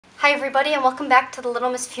Hi everybody and welcome back to the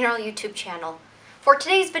Little Miss Funeral YouTube channel. For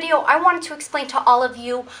today's video, I wanted to explain to all of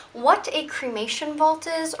you what a cremation vault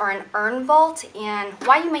is, or an urn vault, and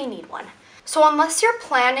why you may need one. So unless you're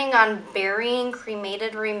planning on burying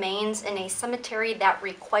cremated remains in a cemetery that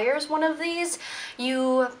requires one of these,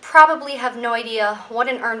 you probably have no idea what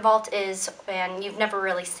an urn vault is and you've never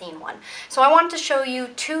really seen one. So I wanted to show you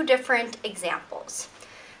two different examples.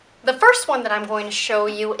 The first one that I'm going to show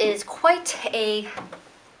you is quite a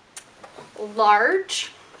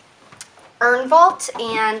large urn vault,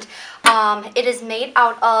 and it is made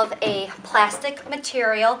out of a plastic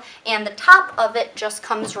material, and the top of it just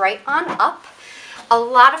comes right on up. A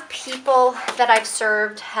lot of people that I've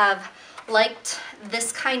served have liked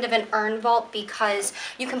this kind of an urn vault because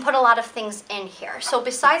you can put a lot of things in here. So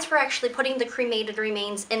besides for actually putting the cremated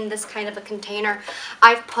remains in this kind of a container,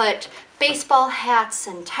 I've put baseball hats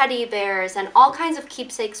and teddy bears and all kinds of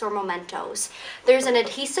keepsakes or mementos. There's an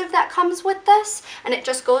adhesive that comes with this, and it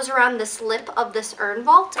just goes around this lip of this urn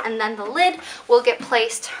vault, and then the lid will get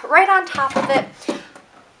placed right on top of it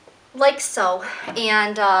like so,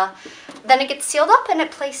 and then it gets sealed up and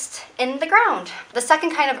it placed in the ground. The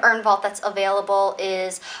second kind of urn vault that's available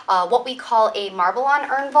is what we call a marble-on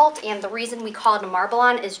urn vault, and the reason we call it a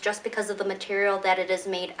marble-on is just because of the material that it is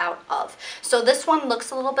made out of. So this one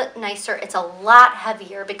looks a little bit nicer. It's a lot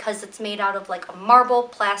heavier because it's made out of like a marble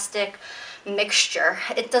plastic mixture.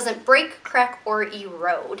 It doesn't break, crack, or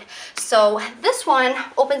erode. So this one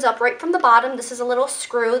opens up right from the bottom. This is a little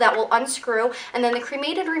screw that will unscrew, and then the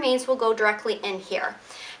cremated remains will go directly in here.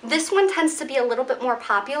 This one tends to be a little bit more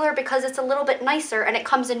popular because it's a little bit nicer and it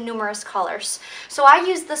comes in numerous colors. So I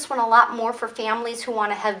use this one a lot more for families who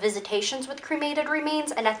want to have visitations with cremated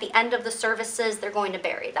remains, and at the end of the services they're going to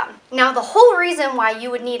bury them. Now the whole reason why you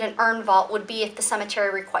would need an urn vault would be if the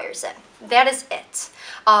cemetery requires it. That is it.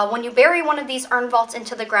 When you bury one of these urn vaults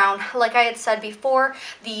into the ground, like I had said before,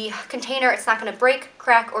 the container, it's not going to break,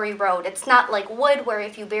 crack, or erode. It's not like wood where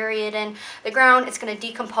if you bury it in the ground, it's going to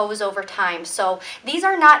decompose over time. So these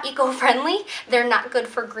are not eco-friendly. They're not good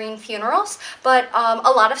for green funerals, but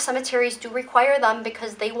a lot of cemeteries do require them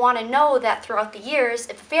because they want to know that throughout the years,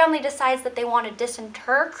 if a family decides that they want to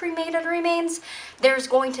disinter cremated remains, there's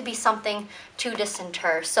going to be something to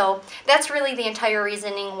disinter. So that's really the entire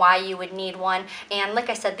reasoning why you would need one. And like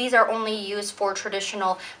I said, these are only used for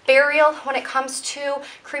traditional burial when it comes to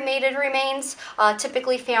cremated remains.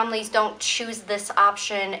 Typically families don't choose this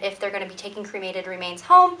option if they're going to be taking cremated remains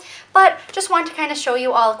home, but just wanted to kind of show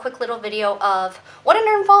you all a quick little video of what an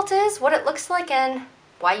urn vault is, what it looks like, and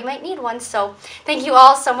why you might need one. So thank you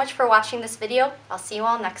all so much for watching this video. I'll see you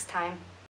all next time.